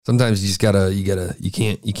Sometimes you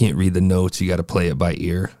can't read the notes. You gotta play it by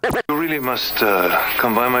ear. You really must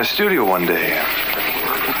come by my studio one day.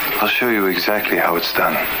 I'll show you exactly how it's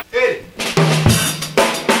done. Hey.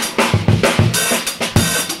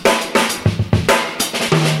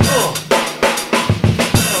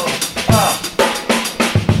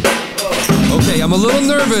 Okay, I'm a little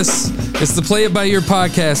nervous. It's the Play It By Ear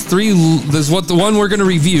podcast. This is the one we're going to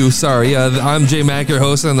review. Sorry, I'm Jay Mack, your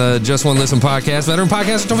host on the Just One Listen podcast, veteran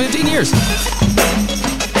podcast for 15 years.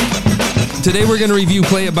 Today we're going to review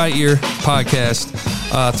Play It By Ear podcast.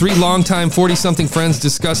 Three longtime 40-something friends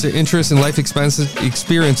discuss their interests and life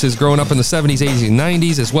experiences growing up in the 70s, 80s, and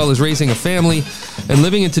 90s, as well as raising a family and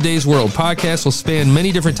living in today's world. Podcasts will span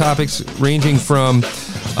many different topics, ranging from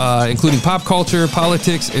including pop culture,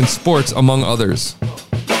 politics, and sports, among others.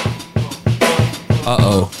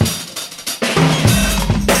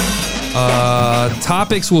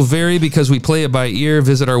 Topics will vary because we play it by ear.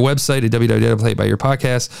 Visit our website at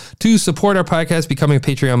www.playitbyearpodcast to support our podcast, becoming a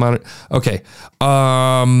Patreon monitor. Okay.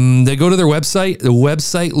 They go to their website. The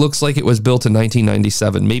website looks like it was built in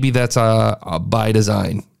 1997. Maybe that's by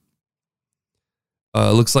design.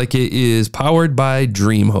 Looks like it is powered by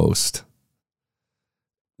DreamHost.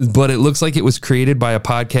 But it looks like it was created by a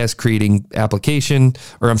podcast creating application,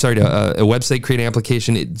 or I'm sorry, a website creating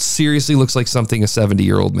application. It seriously looks like something a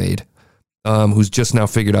 70-year-old made, who's just now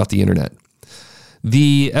figured out the internet.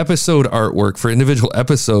 The episode artwork for individual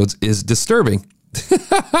episodes is disturbing.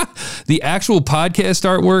 The actual podcast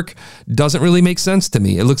artwork doesn't really make sense to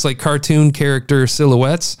me. It looks like cartoon character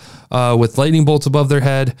silhouettes with lightning bolts above their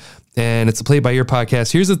head, and it's a play-by-ear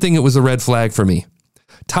podcast. Here's the thing that was a red flag for me.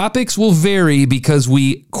 Topics will vary because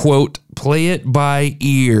we, quote, play it by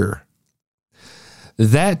ear.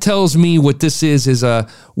 That tells me what this is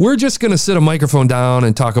we're just going to sit a microphone down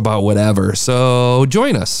and talk about whatever. So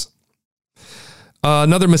join us.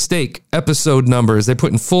 Another mistake, episode numbers. They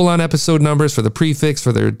put in full-on episode numbers for the prefix,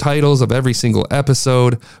 for their titles of every single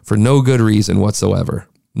episode for no good reason whatsoever.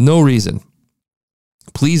 No reason.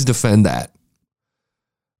 Please defend that.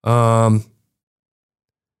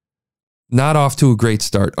 Not off to a great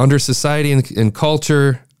start. Under society and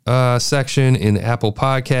culture section in Apple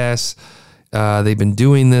Podcasts, they've been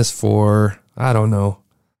doing this for, I don't know.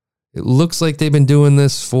 It looks like they've been doing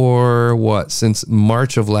this for since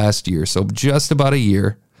March of last year. So just about a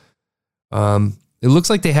year. It looks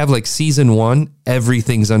like they have like season 1.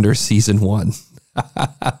 Everything's under season 1.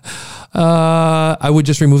 I would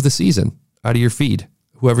just remove the season out of your feed,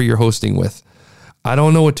 whoever you're hosting with. I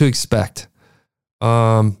don't know what to expect.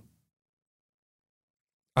 I'm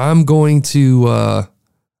going to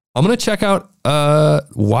check out,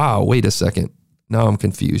 wow, wait a second. Now I'm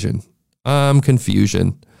confusion.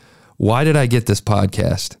 Why did I get this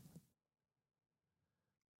podcast?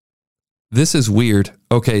 This is weird.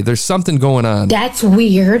 Okay, there's something going on. That's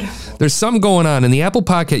weird. There's something going on in the Apple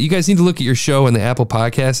Podcast. You guys need to look at your show in the Apple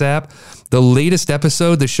Podcast app. The latest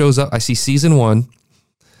episode that shows up, I see season 1,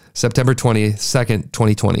 September 22nd,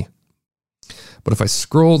 2020. But if I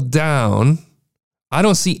scroll down, I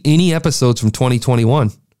don't see any episodes from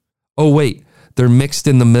 2021. Oh, wait, they're mixed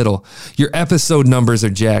in the middle. Your episode numbers are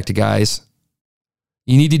jacked, guys.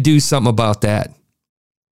 You need to do something about that.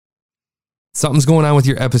 Something's going on with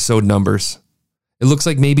your episode numbers. It looks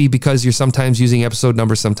like maybe because you're sometimes using episode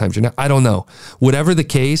numbers, sometimes you're not. I don't know. Whatever the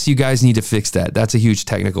case, you guys need to fix that. That's a huge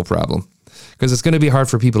technical problem because it's going to be hard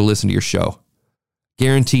for people to listen to your show.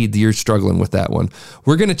 Guaranteed that you're struggling with that one.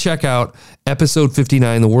 We're going to check out episode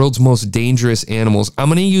 59, the world's most dangerous animals. I'm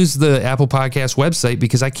going to use the Apple Podcast website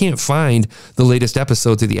because I can't find the latest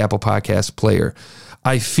episodes of the Apple Podcast player.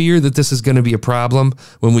 I fear that this is going to be a problem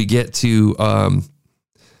when we get to,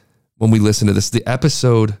 when we listen to this. The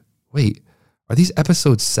episode, wait, are these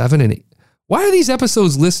episodes 7 and 8? Why are these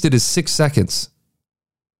episodes listed as 6 seconds?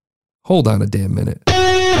 Hold on a damn minute.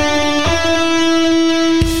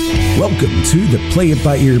 Welcome to the Play It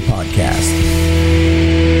By Ear podcast.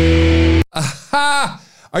 Aha!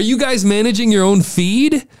 Are you guys managing your own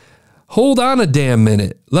feed? Hold on a damn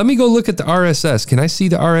minute. Let me go look at the RSS. Can I see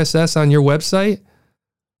the RSS on your website?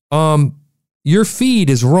 Your feed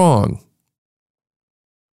is wrong.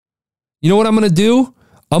 You know what I'm going to do?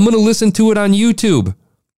 I'm going to listen to it on YouTube.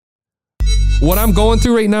 What I'm going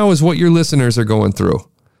through right now is what your listeners are going through.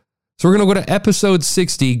 So we're going to go to episode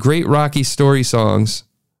 60, Great Rocky Story Songs.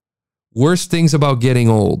 Worst things about getting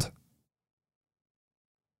old.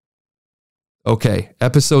 Okay,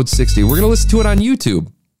 episode 60. We're going to listen to it on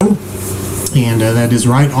YouTube. And that is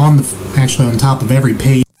right on on top of every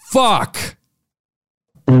page. Fuck!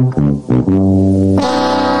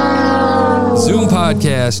 Zoom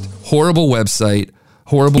podcast, horrible website,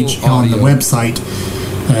 horrible audio. On the website.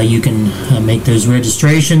 you can make those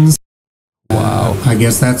registrations. Wow. I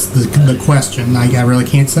guess that's the question. I really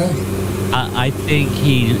can't say. I think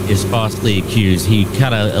he is falsely accused. He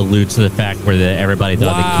kind of alludes to the fact where everybody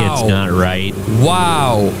thought the kid's not right.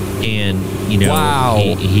 Wow. And, you know, Wow.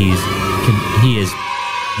 he is.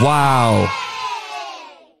 Wow.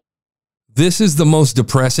 This is the most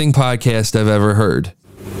depressing podcast I've ever heard.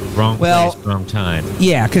 Wrong place, wrong time.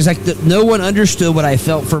 Yeah, because no one understood what I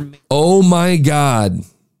felt for me. Oh my God.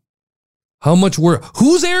 How much work?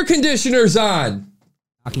 Whose air conditioner's on?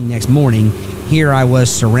 Next morning, here I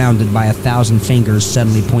was surrounded by 1,000 fingers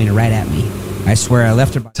suddenly pointed right at me. I swear I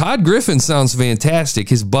left her. Todd Griffin sounds fantastic.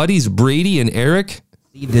 His buddies Brady and Eric.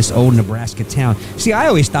 Leave this old Nebraska town. See, I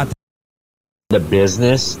always thought The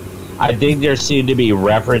business, I think there seemed to be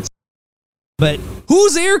reference. But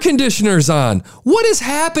whose air conditioner's on? What is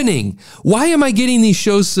happening? Why am I getting these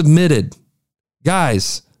shows submitted?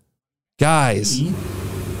 Guys. You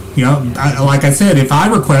know, like I said, if I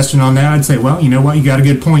were questioned on that, I'd say, well, you know what? You got a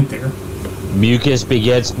good point there. Mucus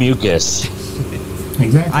begets mucus.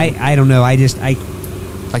 Exactly. I don't know. I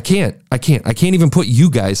can't even put you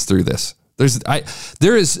guys through this.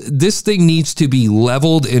 This thing needs to be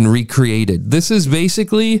leveled and recreated. This is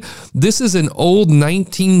an old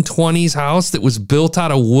 1920s house that was built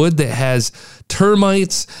out of wood that has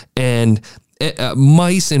termites and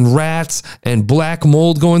mice and rats and black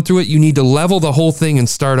mold going through it. You need to level the whole thing and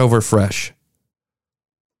start over fresh.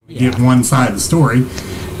 Get one side of the story,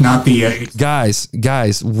 not the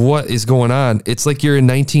guys, what is going on? It's like you're in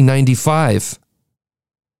 1995.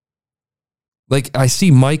 Like, I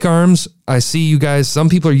see mic arms. I see you guys. Some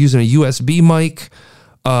people are using a USB mic.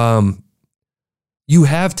 You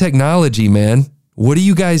have technology, man. What are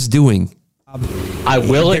you guys doing? I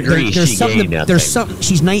will agree. There's something.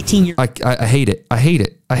 She's 19 years. I hate it. 0.3.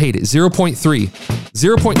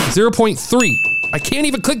 0.3. I can't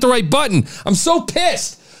even click the right button. I'm so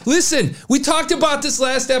pissed. Listen, we talked about this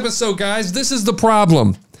last episode, guys. This is the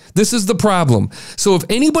problem. So if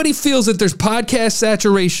anybody feels that there's podcast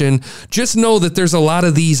saturation, just know that there's a lot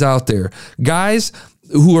of these out there. Guys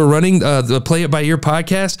who are running the Play It By Ear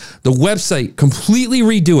podcast, the website, completely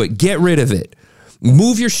redo it. Get rid of it.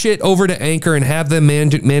 Move your shit over to Anchor and have them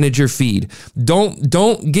manage your feed. Don't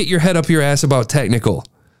get your head up your ass about technical.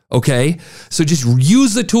 Okay? So just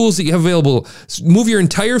use the tools that you have available. Move your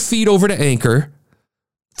entire feed over to Anchor,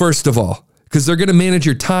 first of all, because they're going to manage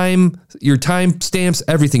your time stamps,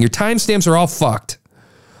 everything. Your time stamps are all fucked.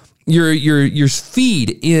 Your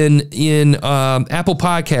feed in Apple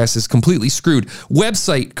Podcasts is completely screwed.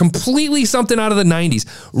 Website, completely something out of the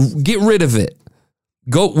 90s. Get rid of it.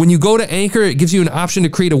 When you go to Anchor, it gives you an option to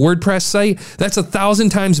create a WordPress site. That's 1,000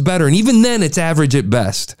 times better. And even then, it's average at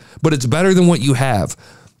best. But it's better than what you have.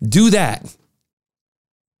 Do that.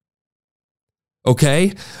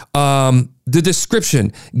 Okay? The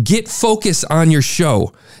description. Get focus on your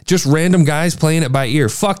show. Just random guys playing it by ear.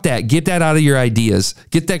 Fuck that. Get that out of your ideas.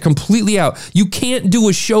 Get that completely out. You can't do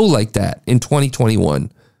a show like that in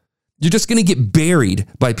 2021. You're just going to get buried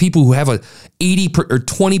by people who have a 80 or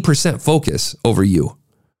 20% focus over you.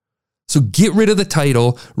 So get rid of the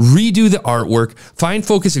title, redo the artwork, find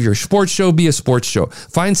focus. If you're a sports show, be a sports show.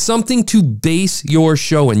 Find something to base your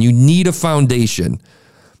show in. You need a foundation.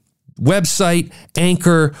 Website,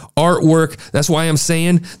 Anchor, artwork. That's why I'm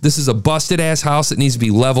saying this is a busted ass house that needs to be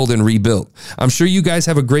leveled and rebuilt. I'm sure you guys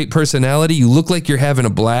have a great personality. You look like you're having a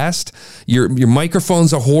blast. Your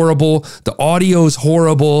microphones are horrible. The audio is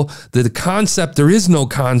horrible. The concept, there is no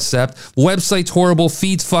concept. Website's horrible.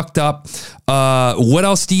 Feed's fucked up. What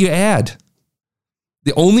else do you add?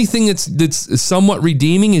 The only thing that's somewhat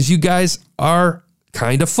redeeming is you guys are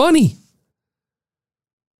kind of funny.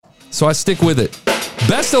 So I stick with it.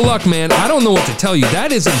 Best of luck, man. I don't know what to tell you.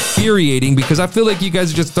 That is infuriating because I feel like you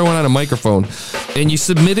guys are just throwing on a microphone. And you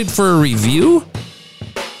submitted for a review?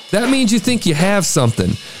 That means you think you have something.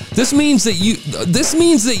 This means that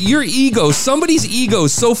your ego, somebody's ego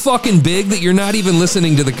is so fucking big that you're not even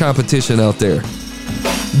listening to the competition out there.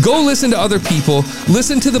 Go listen to other people,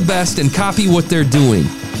 listen to the best, and copy what they're doing.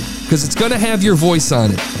 Because it's going to have your voice on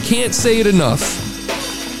it. Can't say it enough.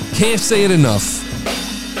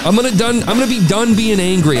 I'm gonna be done being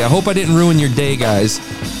angry. I hope I didn't ruin your day, guys.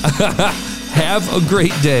 Have a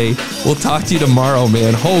great day. We'll talk to you tomorrow,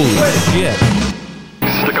 man. Holy shit.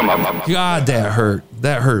 God, that hurt.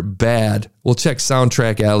 That hurt bad. We'll check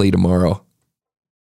Soundtrack Alley tomorrow.